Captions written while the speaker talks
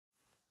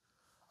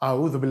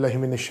أعوذ بالله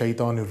من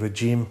الشيطان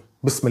الرجيم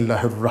بسم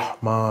الله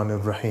الرحمن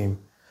الرحيم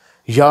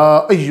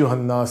يا أيها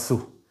الناس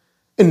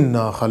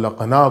إنا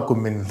خلقناكم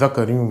من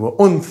ذكر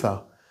وأنثى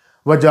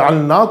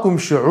وجعلناكم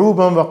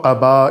شعوبا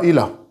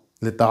وقبائل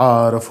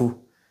لتعارفوا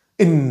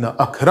إن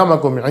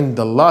أكرمكم عند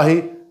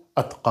الله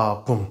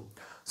أتقاكم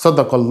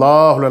صدق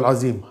الله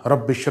العظيم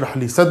رب اشرح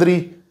لي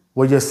صدري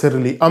ويسر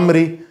لي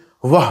أمري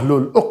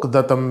واحلل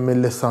عقدة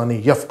من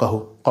لساني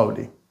يفقهوا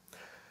قولي.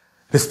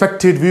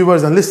 Respected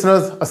viewers and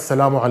listeners,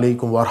 Assalamu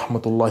alaikum wa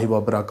rahmatullahi wa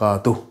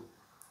barakatuh.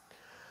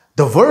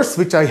 The verse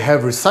which I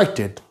have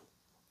recited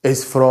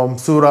is from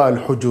Surah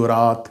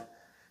Al-Hujurat,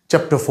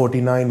 chapter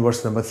 49,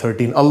 verse number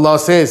 13. Allah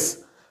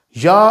says,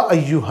 Ya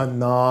ayyuhan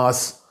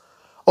nas,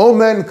 O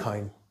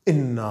mankind,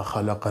 inna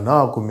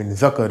khalaqanakum min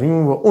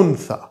dhakarin wa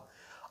untha.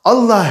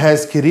 Allah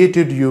has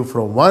created you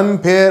from one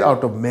pair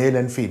out of male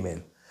and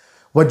female.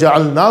 Wa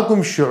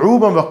ja'alnakum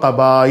shu'uban wa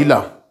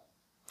qabaila.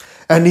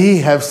 And He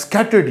have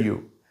scattered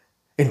you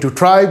into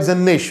tribes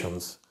and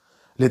nations,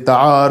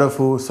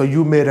 لِتَعَارَفُوا, so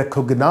you may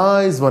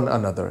recognize one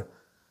another.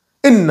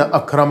 إِنَّ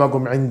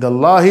أَكْرَمَكُمْ عِنْدَ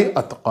اللَّهِ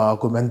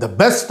أَتْقَاكُمْ, and the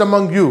best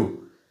among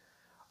you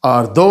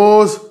are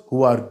those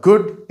who are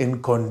good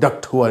in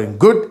conduct,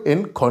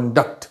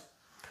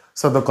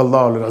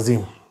 Sadaqallahu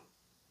al-Azim.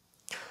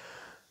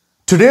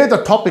 Today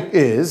the topic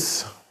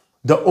is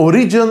the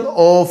origin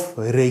of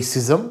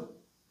racism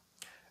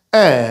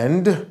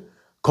and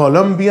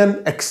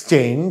Columbian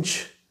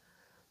exchange,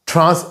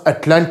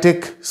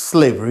 transatlantic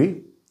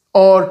slavery,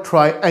 or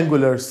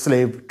triangular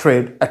slave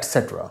trade,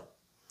 etc.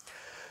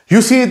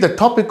 You see, the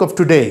topic of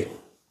today,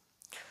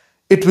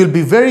 it will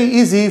be very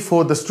easy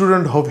for the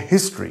student of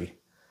history,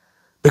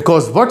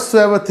 because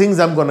whatsoever things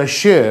I'm going to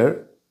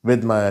share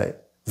with my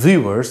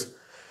viewers,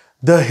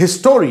 the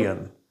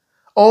historian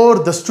or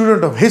the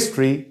student of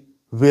history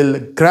will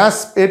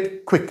grasp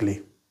it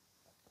quickly.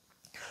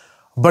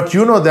 But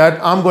you know that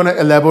I'm going to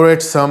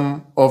elaborate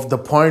some of the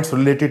points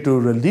related to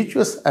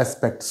religious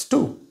aspects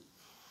too.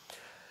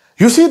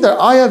 You see, the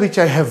ayah which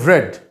I have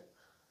read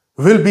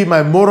will be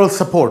my moral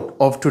support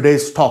of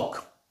today's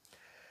talk.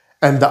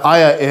 And the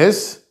ayah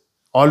is,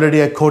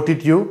 already I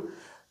quoted you,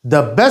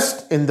 the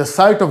best in the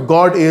sight of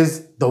God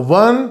is the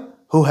one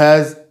who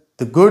has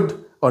the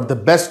good or the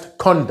best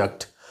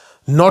conduct,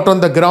 not on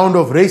the ground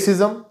of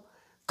racism,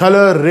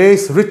 color,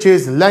 race,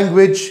 riches,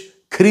 language,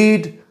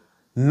 creed,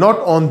 not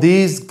on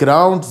these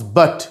grounds,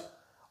 but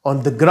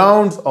on the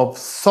grounds of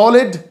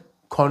solid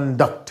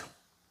conduct,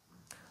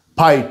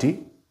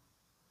 piety,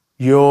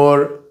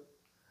 your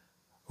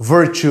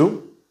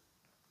virtue,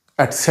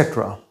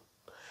 etc.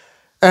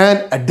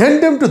 And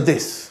addendum to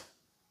this,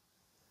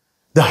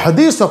 the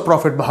hadith of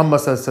Prophet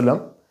Muhammad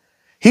ﷺ,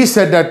 he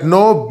said that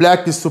no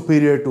black is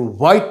superior to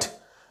white,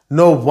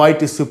 no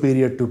white is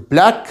superior to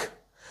black,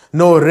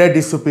 no red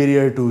is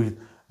superior to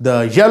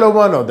the yellow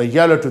one, or the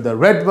yellow to the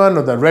red one,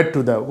 or the red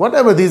to the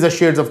whatever, these are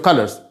shades of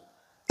colors.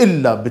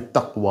 Illa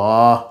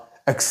bittaqwa,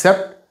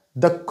 except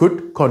the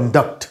good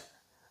conduct.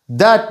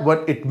 That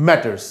what it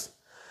matters.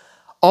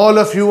 All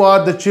of you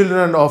are the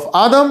children of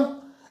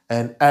Adam,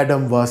 and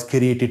Adam was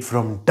created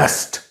from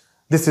dust.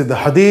 This is the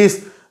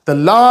hadith, the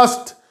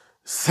last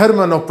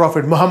sermon of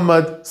Prophet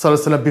Muhammad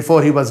ﷺ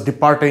before he was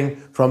departing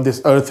from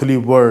this earthly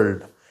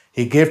world.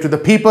 He gave to the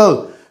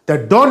people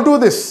that don't do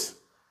this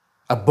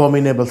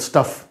abominable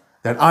stuff,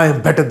 that I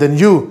am better than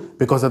you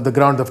because of the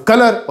ground of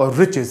color or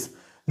riches.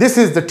 This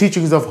is the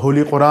teachings of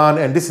Holy Quran,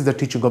 and this is the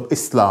teaching of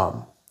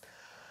Islam.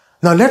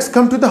 Now let's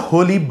come to the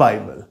Holy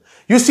Bible.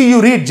 You see,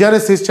 you read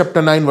Genesis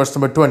chapter 9 verse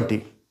number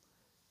 20.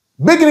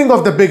 Beginning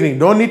of the beginning,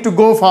 don't need to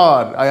go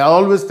far. I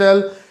always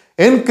tell,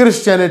 in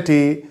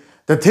Christianity,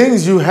 the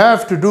things you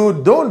have to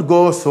do, don't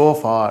go so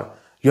far.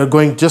 You're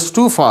going just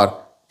too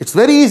far. It's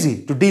very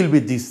easy to deal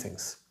with these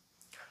things.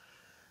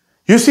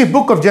 You see,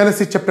 book of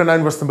Genesis chapter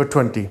 9 verse number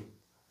 20.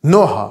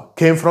 Noah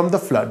came from the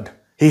flood.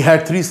 He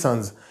had three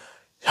sons.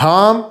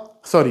 Sham,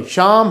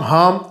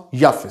 Ham,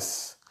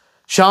 Japheth.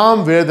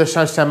 Sham, where the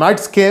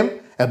Shamites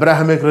came,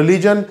 Abrahamic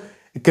religion,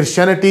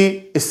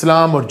 Christianity,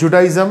 Islam or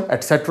Judaism,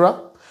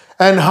 etc.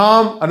 And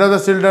Ham,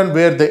 another children,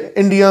 where the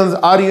Indians,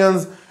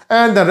 Aryans,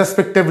 and then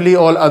respectively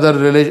all other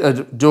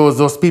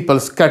those people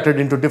scattered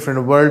into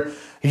different world.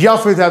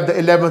 Japheth have the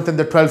 11th and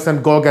the 12th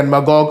and Gog and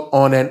Magog,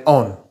 on and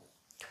on.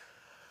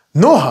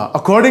 Noah,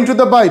 according to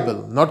the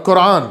Bible, not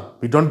Quran,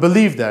 we don't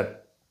believe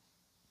that.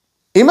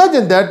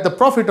 Imagine that the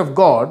prophet of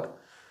God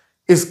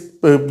is,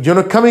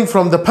 coming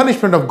from the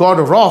punishment of God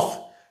of wrath,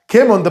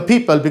 came on the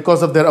people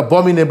because of their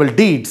abominable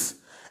deeds.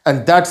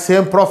 And that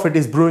same prophet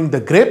is brewing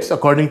the grapes,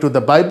 according to the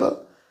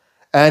Bible.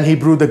 And he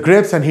brewed the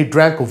grapes and he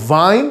drank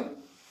wine.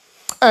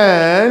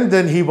 And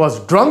then he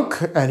was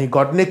drunk and he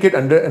got naked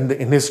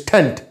in his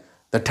tent,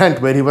 the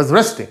tent where he was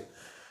resting.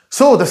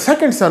 So the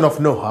second son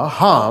of Noah,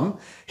 Ham,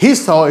 he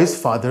saw his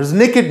father's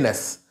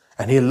nakedness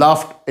and he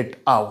laughed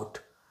it out.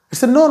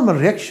 It's a normal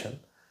reaction.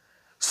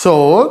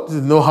 So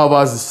Noah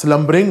was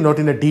slumbering, not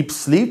in a deep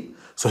sleep.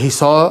 So he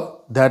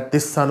saw that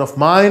this son of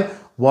mine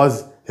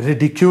was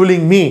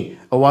ridiculing me,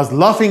 or was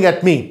laughing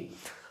at me.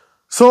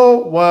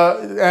 So,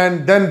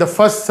 and then the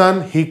first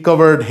son, he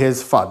covered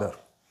his father.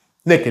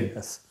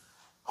 nakedness.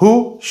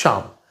 Who?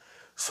 Sham.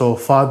 So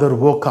father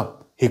woke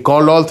up. He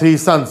called all three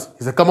sons.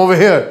 He said, come over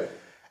here.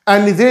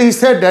 And there he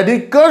said that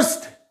he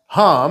cursed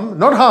Ham,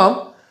 not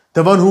Ham,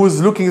 the one who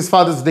was looking his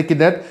father's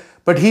nakedness,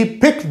 but he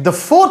picked the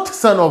fourth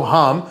son of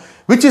Ham,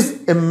 which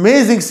is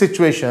amazing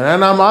situation.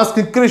 And I'm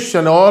asking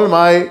Christian all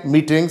my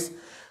meetings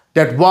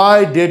that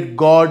why did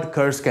God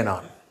curse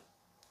Canaan?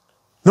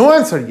 No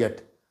answer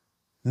yet.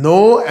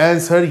 No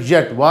answer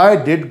yet. Why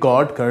did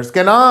God curse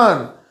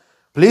Canaan?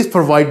 Please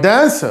provide the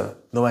answer.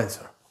 No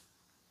answer.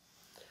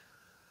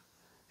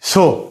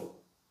 So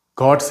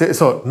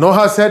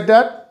Noah said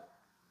that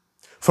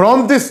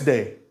from this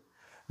day,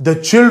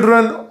 the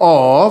children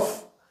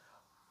of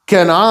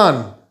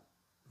Canaan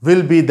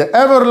will be the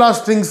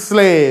everlasting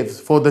slaves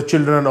for the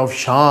children of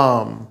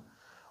Sham.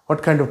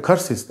 What kind of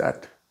curse is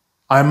that?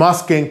 I'm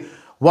asking,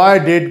 why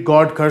did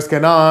God curse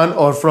Canaan?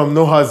 Or from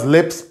Noah's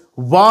lips,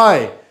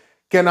 why?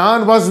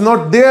 Canaan was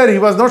not there. He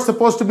was not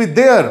supposed to be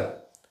there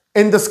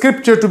in the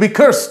scripture to be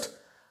cursed.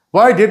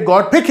 Why did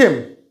God pick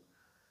him?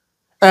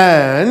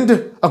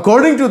 And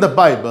according to the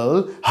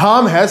Bible,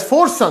 Ham has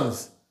 4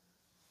 sons.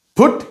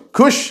 Put,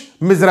 Cush,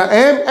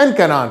 Mizraim and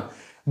Canaan.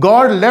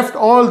 God left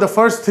all the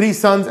first 3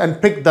 sons and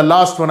picked the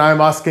last one. I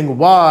am asking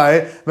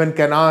why when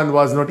Canaan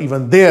was not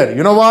even there.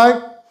 You know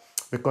why?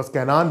 Because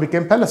Canaan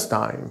became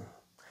Palestine.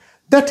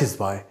 That is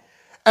why.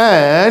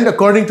 And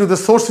according to the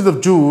sources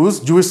of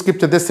Jewish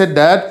scripture, they said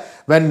that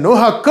when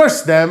Noah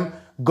cursed them,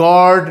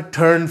 God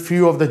turned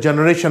few of the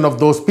generation of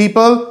those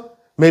people,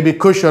 maybe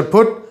Cush or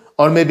Put,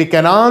 or maybe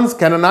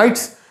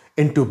Canaanites,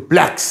 into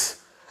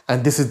blacks.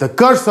 And this is the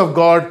curse of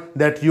God,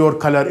 that your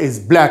color is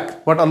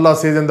black. What Allah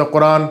says in the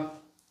Quran?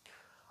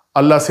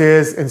 Allah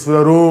says in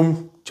Surah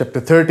Rum, chapter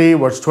 30,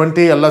 verse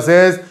 20, Allah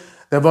says,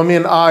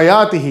 وَمِنْ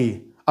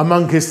آيَاتِهِ,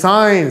 among His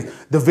signs,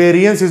 the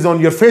variances on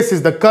your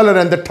faces, the color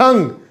and the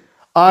tongue,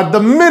 are the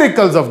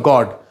miracles of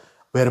God.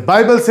 Where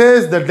Bible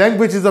says the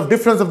languages of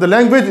difference of the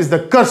language is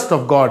the curse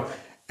of God.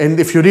 And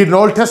if you read in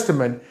Old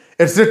Testament,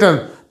 it's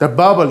written, the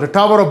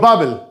Tower of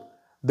Babel,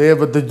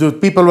 the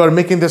people were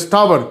making this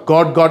tower.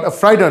 God got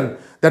frightened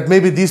that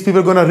maybe these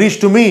people are going to reach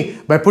to me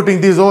by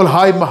putting these all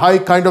high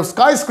kind of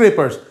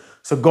skyscrapers.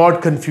 So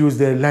God confused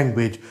their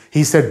language.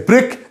 He said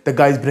brick, the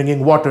guy is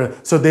bringing water.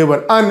 So they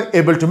were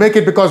unable to make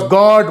it because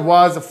God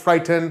was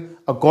frightened,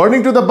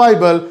 according to the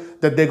Bible,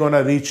 that they're going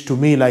to reach to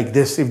me like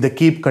this if they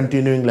keep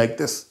continuing like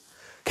this.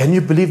 Can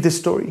you believe this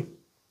story?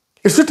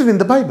 It's written in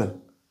the Bible.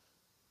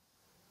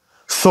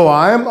 So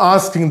I am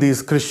asking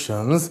these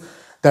Christians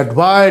that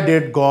why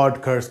did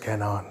God curse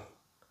Canaan?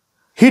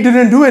 He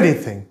didn't do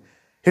anything.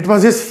 It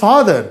was his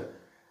father.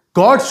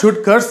 God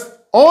should curse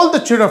all the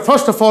children.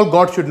 First of all,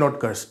 God should not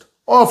curse.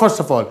 Oh, first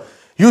of all,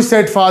 you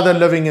said Father,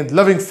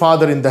 loving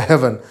Father in the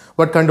heaven.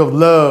 What kind of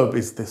love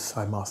is this?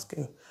 I'm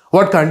asking.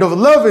 What kind of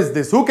love is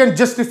this? Who can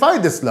justify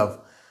this love?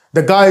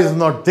 The guy is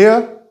not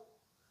there.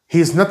 He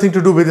has nothing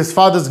to do with his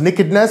father's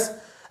nakedness.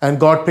 And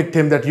God picked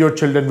him that your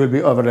children will be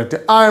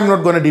everlasting. I am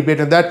not going to debate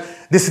on that.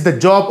 This is the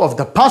job of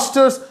the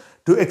pastors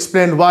to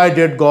explain why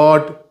did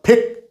God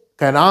pick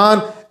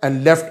Canaan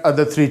and left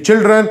other 3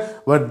 children,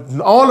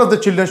 when all of the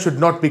children should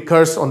not be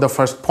cursed on the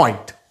first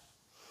point.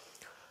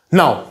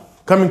 Now,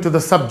 coming to the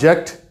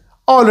subject,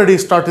 already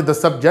started the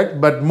subject,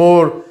 but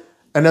more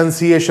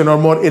enunciation or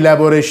more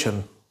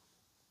elaboration.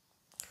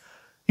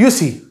 You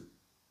see,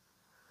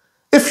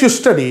 if you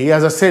study,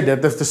 as I said,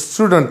 as the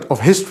student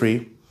of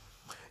history,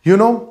 you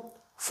know,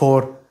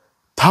 for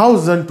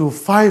 1,000 to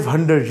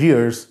 500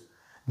 years,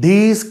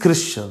 these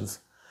Christians,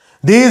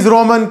 these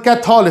Roman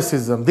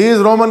Catholicism, these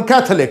Roman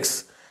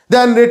Catholics,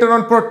 then later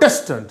on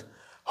Protestant,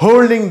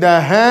 holding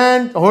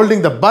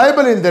the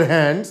Bible in their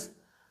hands,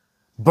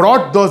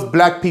 brought those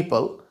black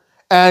people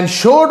and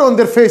showed on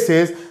their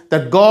faces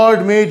that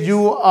God made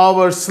you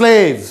our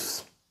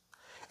slaves.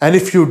 And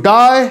if you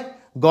die,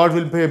 God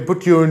will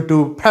put you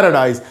into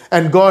paradise.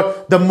 And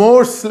God,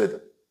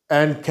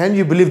 and can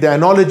you believe the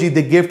analogy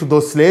they gave to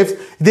those slaves?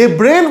 They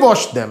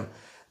brainwashed them.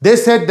 They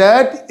said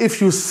that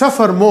if you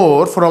suffer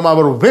more from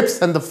our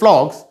whips and the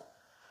flogs,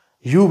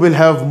 you will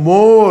have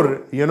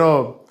more,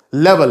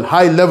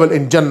 high level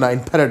in Jannah,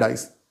 in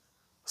paradise.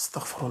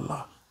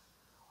 Astaghfirullah.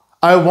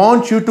 I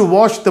want you to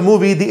watch the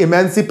movie, The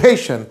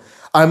Emancipation.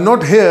 I'm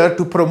not here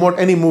to promote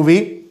any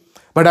movie,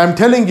 but I'm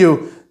telling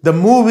you, the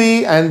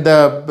movie and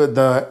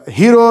the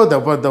hero,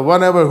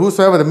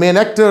 whosoever, the main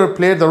actor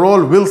played the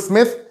role, Will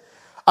Smith,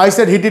 I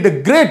said he did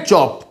a great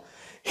job.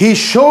 He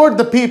showed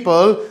the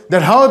people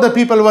that how the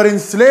people were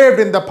enslaved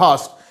in the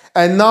past.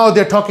 And now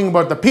they're talking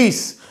about the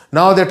peace.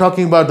 Now they're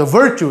talking about the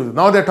virtues.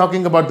 Now they're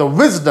talking about the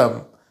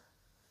wisdom.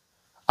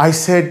 I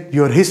said,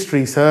 your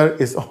history, sir,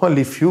 is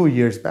only few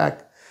years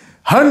back.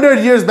 100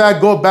 years back,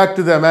 go back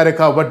to the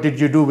America. What did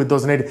you do with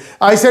those natives?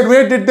 I said,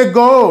 where did they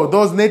go?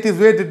 Those natives,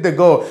 where did they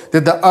go?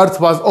 Did the earth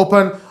was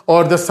open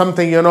or the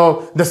something,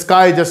 the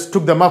sky just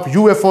took them up?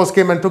 UFOs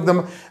came and took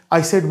them.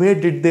 I said, where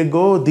did they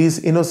go? These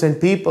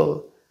innocent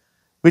people,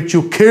 which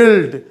you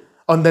killed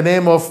on the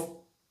name of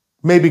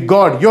maybe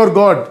God, your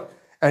God,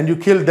 and you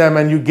killed them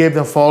and you gave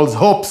them false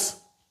hopes.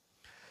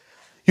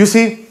 You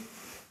see,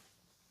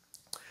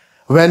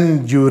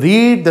 when you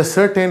read the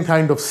certain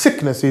kind of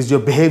sicknesses, your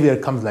behavior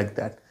comes like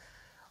that.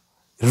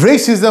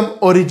 Racism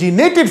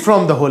originated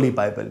from the Holy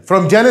Bible,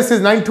 from Genesis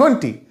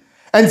 9:20.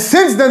 And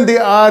since then they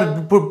are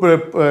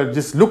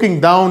just looking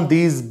down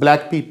these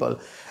black people.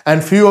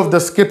 And few of the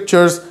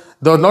scriptures,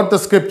 though not the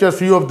scripture,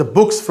 few of the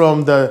books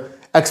from the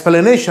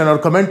explanation or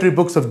commentary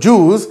books of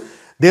Jews,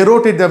 they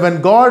wrote it that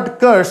when God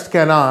cursed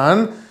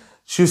Canaan,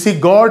 you see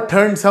God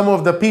turned some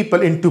of the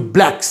people into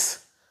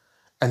blacks.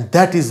 And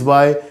that is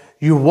why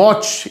you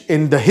watch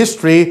in the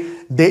history,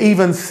 they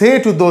even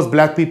say to those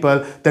black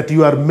people that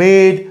you are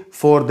made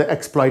for the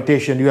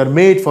exploitation. You are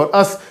made for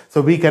us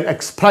so we can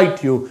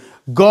exploit you.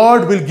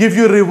 God will give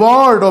you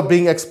reward of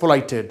being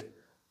exploited.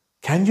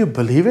 Can you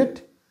believe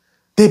it?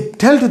 They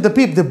tell to the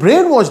people, they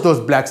brainwash those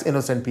blacks,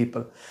 innocent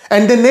people.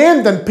 And they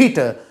name them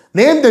Peter,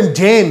 name them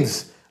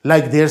James,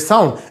 like their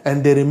sound.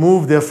 And they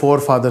remove their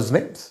forefathers'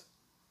 names.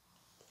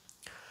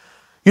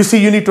 You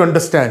see, you need to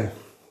understand,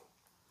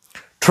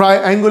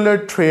 triangular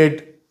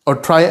trade or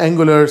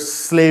triangular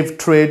slave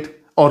trade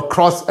or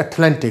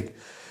cross-Atlantic.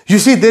 You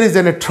see, there is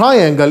a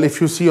triangle, if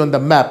you see on the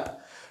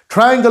map.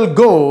 Triangle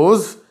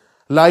goes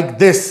like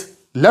this.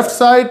 Left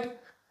side,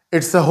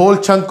 it's a whole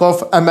chunk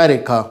of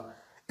America.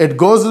 It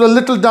goes a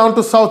little down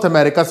to South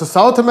America. So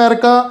South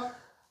America,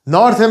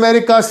 North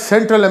America,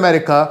 Central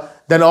America,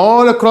 then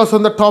all across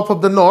on the top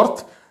of the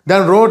north,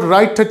 then road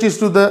right touches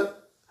to the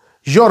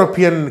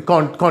European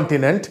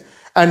continent,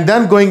 and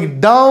then going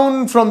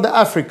down from the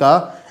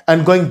Africa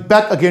and going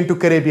back again to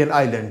Caribbean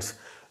islands.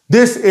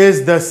 This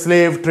is the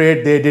slave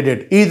trade. They did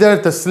it. Either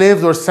the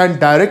slaves were sent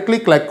directly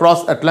like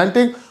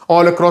cross-Atlantic,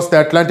 all across the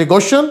Atlantic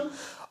Ocean,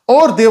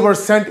 or they were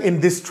sent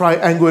in this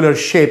triangular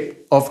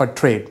shape of a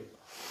trade.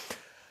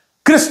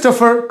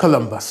 Christopher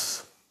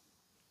Columbus.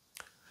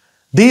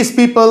 These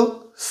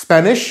people,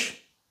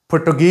 Spanish,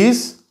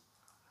 Portuguese,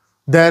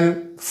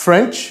 then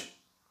French,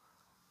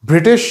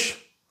 British,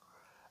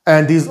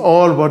 and these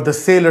all were the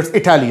sailors,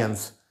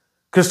 Italians.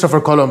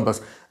 Christopher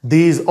Columbus.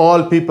 These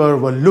all people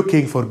were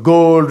looking for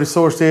gold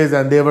resources,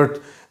 and they were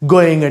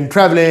going and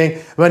traveling.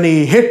 When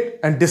he hit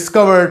and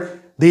discovered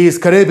these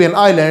Caribbean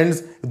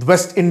islands,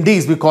 West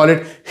Indies we call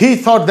it, he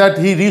thought that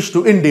he reached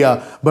to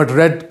India, but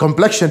red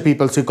complexion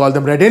people, so he called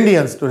them Red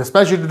Indians,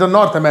 especially to the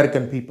North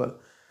American people.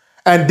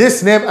 And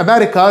this name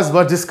Americas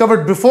was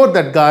discovered before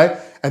that guy,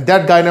 and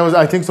that guy now was,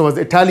 I think so, was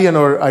Italian,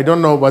 or I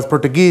don't know, was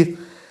Portuguese,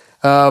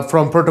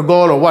 from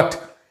Portugal or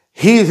what.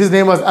 His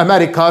name was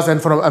Americas,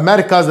 and from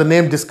Americas the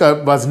name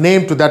was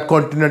named to that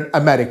continent,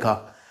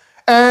 America.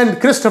 And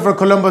Christopher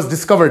Columbus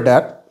discovered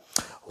that.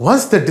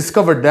 Once they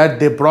discovered that,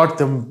 they brought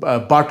them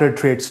barter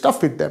trade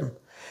stuff with them.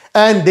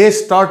 And they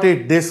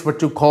started this,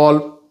 what you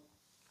call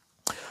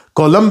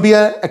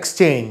Columbian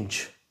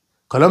exchange.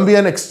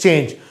 Columbian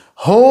exchange.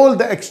 Whole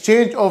the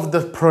exchange of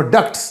the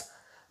products,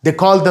 they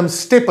call them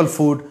staple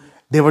food,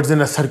 they were in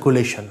a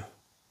circulation.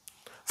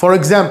 For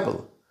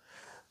example,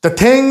 the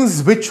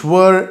things which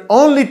were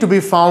only to be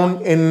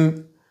found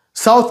in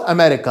South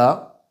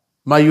America,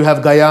 you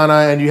have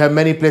Guyana and you have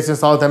many places in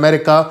South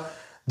America,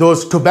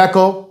 those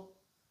tobacco,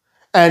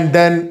 and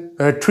then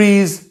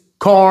trees,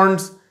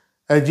 corns,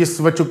 just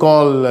what you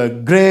call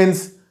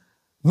grains,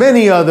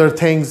 many other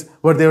things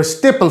where their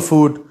staple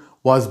food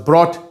was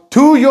brought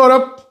to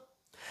Europe.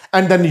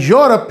 And then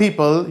your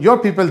people,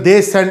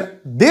 they send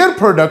their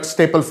products,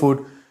 staple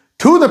food,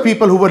 to the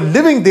people who were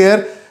living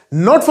there,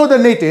 not for the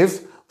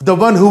natives, the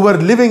one who were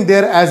living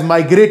there as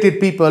migrated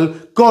people,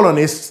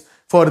 colonists,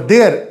 for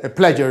their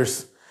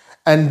pleasures.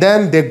 And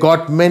then they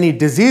got many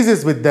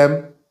diseases with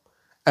them,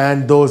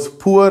 and those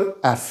poor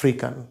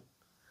African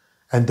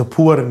and the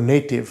poor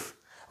native,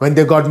 when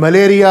they got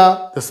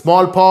malaria, the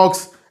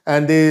smallpox,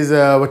 and these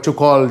what you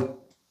call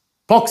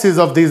poxes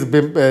of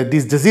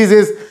these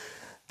diseases,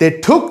 they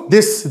took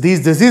these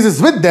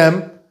diseases with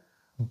them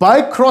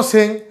by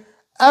crossing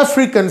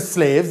African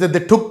slaves, that they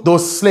took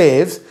those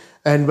slaves,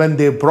 and when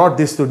they brought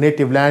this to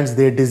native lands,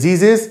 their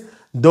diseases,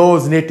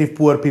 those native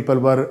poor people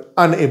were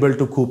unable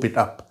to cope it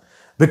up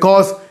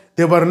because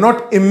they were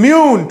not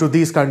immune to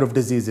these kind of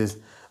diseases.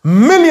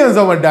 Millions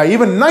of them died,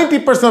 even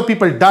 90% of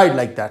people died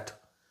like that.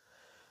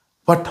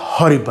 What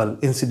horrible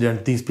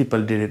incident these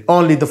people did it,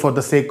 only for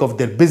the sake of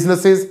their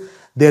businesses,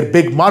 their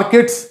big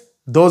markets.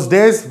 Those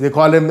days, they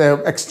call them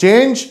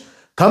exchange,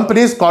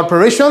 companies,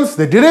 corporations,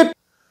 they did it.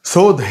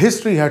 So the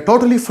history had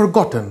totally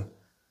forgotten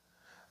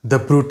the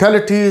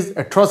brutalities,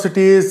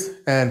 atrocities,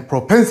 and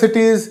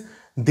propensities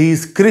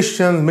these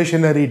Christian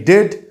missionaries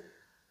did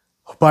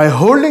by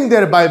holding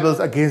their Bibles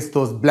against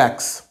those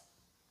blacks.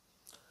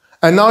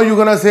 And now you're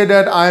going to say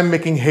that I am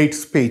making hate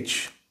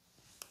speech.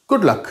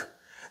 Good luck.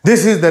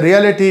 This is the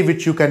reality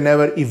which you can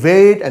never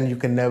evade and you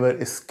can never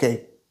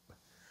escape.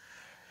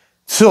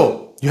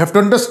 So you have to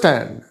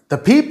understand, the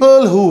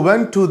people who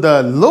went to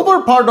the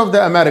lower part of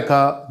the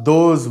America,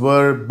 those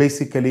were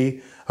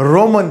basically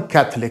Roman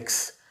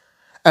Catholics.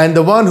 And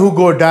the one who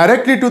go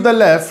directly to the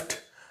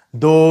left,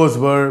 those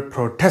were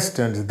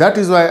Protestants. That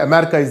is why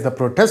America is the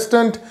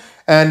Protestant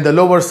and the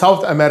lower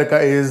South America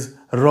is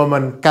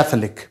Roman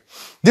Catholic.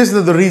 This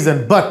is the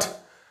reason. But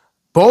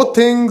Both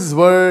things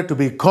were to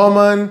be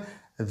common,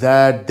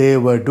 that they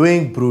were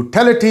doing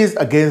brutalities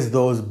against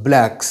those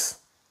blacks.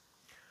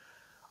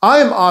 I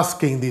am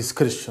asking these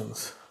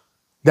Christians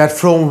that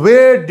from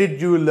where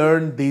did you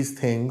learn these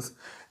things,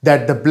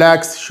 that the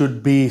blacks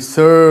should be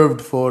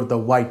served for the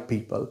white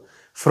people?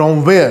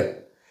 From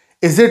where?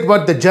 Is it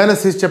what the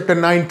Genesis chapter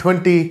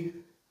 9:20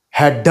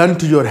 had done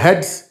to your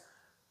heads?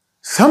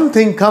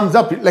 Something comes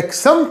up, like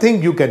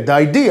something you get the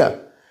idea.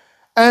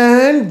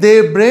 And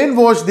they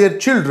brainwash their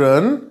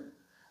children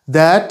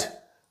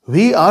that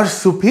we are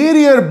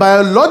superior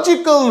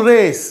biological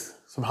race.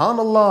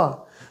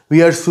 Subhanallah.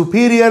 We are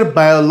superior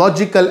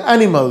biological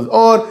animals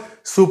or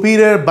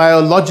superior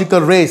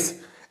biological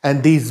race.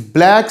 And these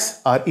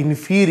blacks are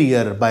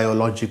inferior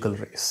biological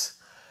race.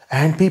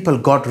 And people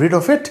got rid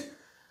of it.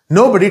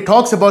 Nobody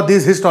talks about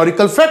these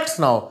historical facts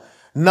now.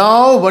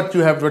 Now what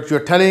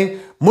you're telling,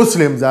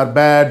 Muslims are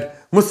bad,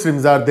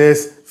 Muslims are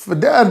this,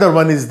 the other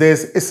one is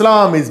this,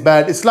 Islam is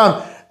bad,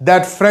 Islam.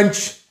 That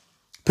French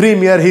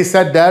premier, he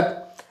said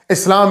that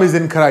Islam is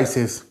in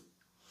crisis.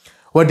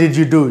 What did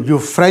you do? You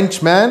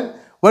French man,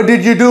 what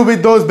did you do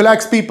with those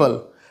blacks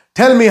people?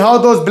 Tell me how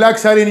those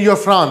blacks are in your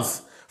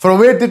France. From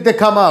where did they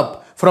come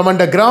up? From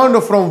underground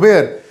or from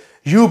where?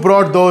 You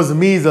brought those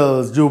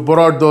measles, you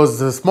brought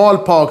those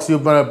smallpox, you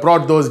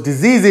brought those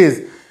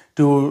diseases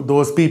to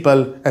those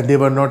people, and they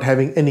were not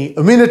having any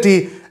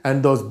immunity.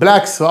 And those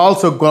blacks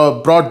also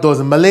brought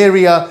those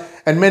malaria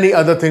and many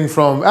other things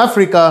from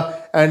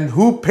Africa. And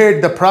who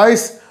paid the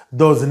price?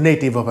 Those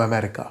native of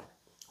America.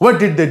 What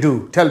did they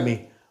do? Tell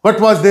me.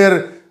 What was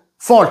their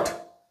fault?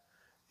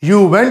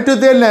 You went to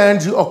their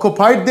lands, you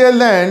occupied their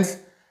lands,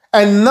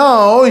 and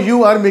now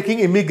you are making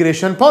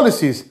immigration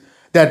policies.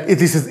 That if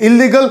this is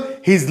illegal,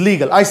 he's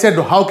legal. I said,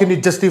 how can you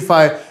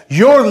justify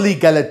your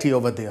legality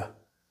over there?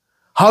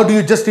 How do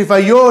you justify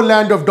your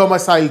land of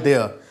domicile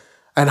there?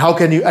 And how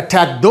can you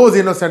attack those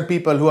innocent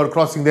people who are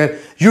crossing there?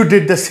 You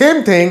did the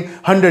same thing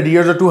 100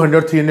 years or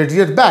 200, 300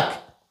 years back.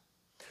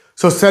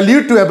 So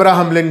salute to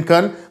Abraham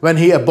Lincoln when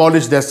he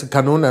abolished this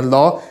Qanun and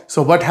law.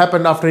 So what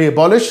happened after he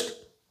abolished?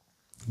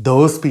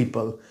 Those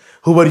people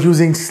who were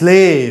using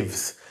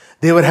slaves,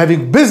 they were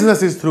having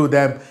businesses through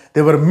them.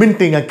 They were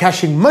minting and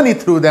cashing money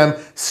through them,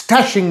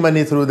 stashing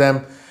money through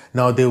them.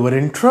 Now they were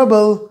in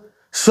trouble.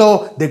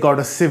 So they got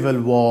a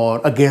civil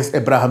war against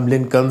Abraham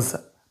Lincoln's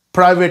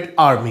private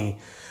army.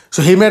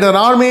 So he made an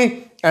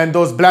army and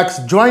those blacks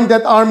joined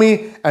that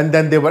army, and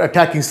then they were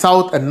attacking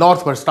south and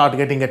north were started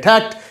getting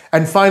attacked.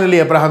 And finally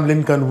Abraham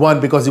Lincoln won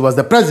because he was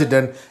the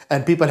president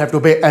and people have to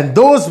obey. And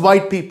those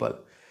white people,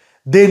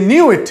 they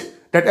knew it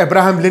that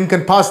Abraham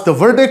Lincoln passed the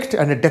verdict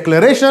and a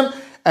declaration,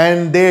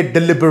 and they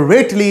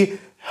deliberately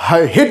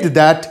hid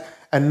that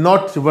and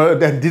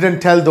didn't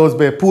tell those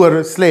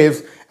poor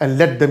slaves and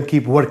let them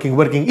keep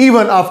working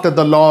even after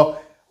the law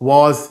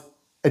was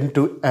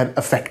into an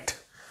effect.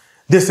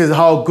 This is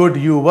how good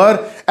you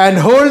were, and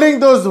holding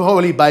those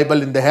Holy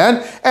Bible in the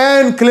hand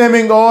and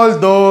claiming all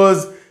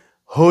those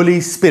Holy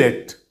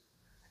Spirit.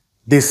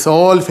 This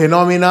all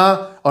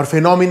phenomena or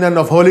phenomenon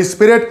of Holy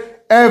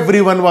Spirit,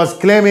 everyone was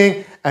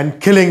claiming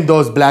and killing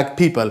those black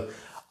people.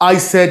 I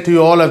said to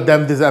you, all of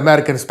them, this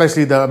American,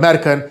 especially the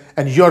American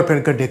and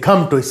European country,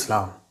 come to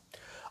Islam.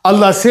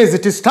 Allah says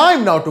it is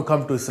time now to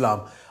come to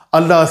Islam.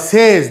 Allah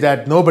says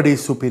that nobody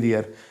is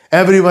superior.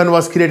 Everyone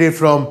was created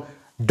from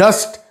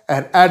dust,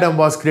 and Adam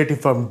was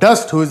created from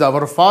dust, who is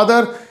our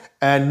father,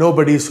 and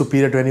nobody is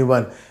superior to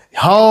anyone.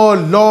 How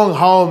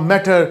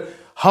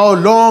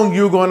long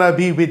you gonna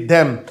be with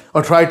them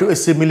or try to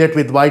assimilate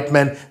with white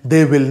men?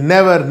 They will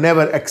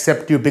never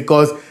accept you,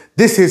 because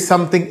this is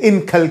something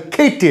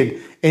inculcated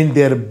in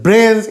their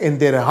brains, in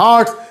their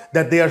hearts,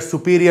 that they are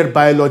superior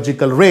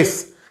biological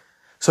race.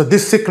 So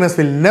this sickness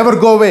will never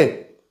go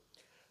away.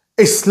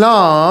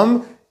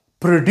 Islam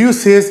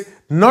produces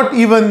not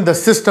even the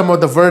system of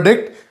the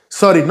verdict,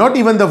 not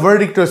even the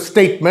verdict or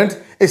statement.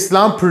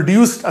 Islam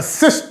produced a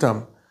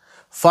system.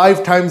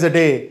 5 times a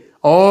day,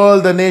 all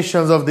the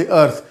nations of the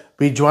earth,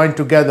 we join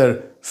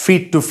together,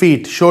 feet to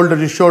feet, shoulder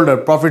to shoulder.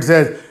 Prophet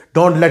says,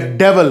 don't let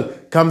devil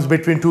comes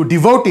between two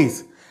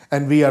devotees.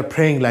 And we are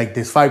praying like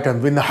this 5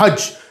 times. In the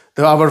Hajj,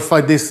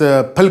 this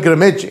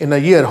pilgrimage in a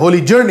year,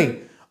 holy journey,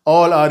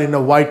 all are in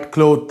a white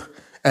cloth.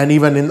 And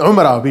even in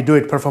Umrah, we do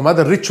it, perform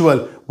other ritual.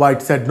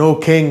 White said, no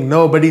king,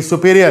 nobody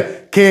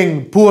superior,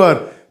 king,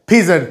 poor,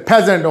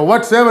 peasant, or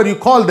whatsoever you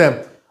call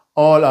them,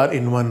 all are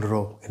in one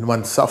row, in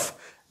one saf.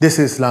 This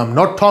is Islam.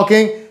 Not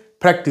talking,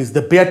 practice.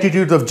 The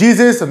Beatitudes of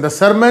Jesus and the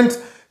sermons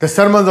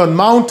on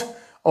Mount,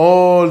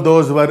 all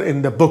those were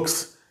in the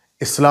books.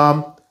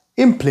 Islam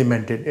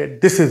implemented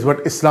it. This is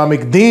what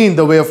Islamic deen,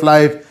 the way of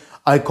life.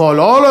 I call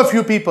all of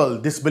you people,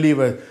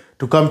 disbelievers,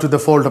 to come to the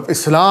fold of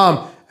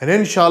Islam, and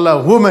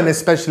inshallah, women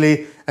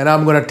especially. And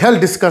I'm going to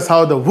discuss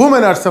how the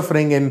women are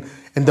suffering in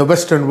the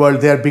Western world.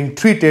 They are being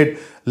treated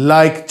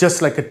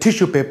just like a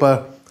tissue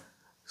paper.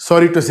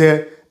 Sorry to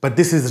say, but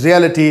this is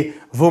reality.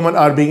 Women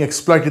are being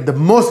exploited the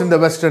most in the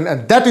Western,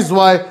 and that is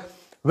why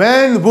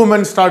when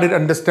women started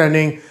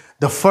understanding,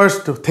 the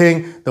first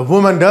thing the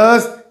woman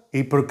does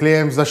he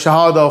proclaims the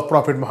Shahada of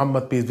Prophet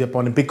Muhammad, peace be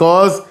upon him,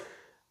 because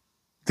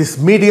this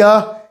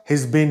media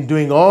has been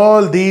doing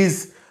all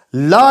these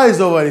lies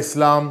over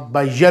Islam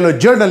by yellow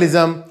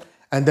journalism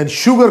and then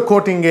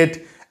sugarcoating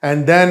it.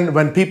 And then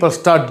when people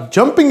start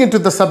jumping into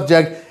the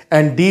subject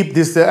and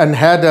and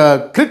had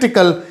a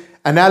critical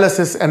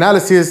analysis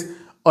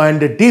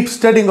and a deep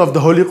studying of the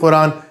Holy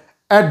Quran,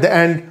 at the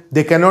end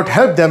they cannot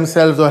help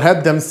themselves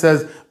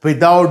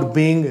without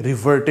being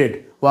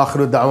reverted. Wa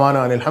akhiru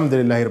da'wana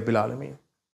alhamdulillahi rabbil alameen.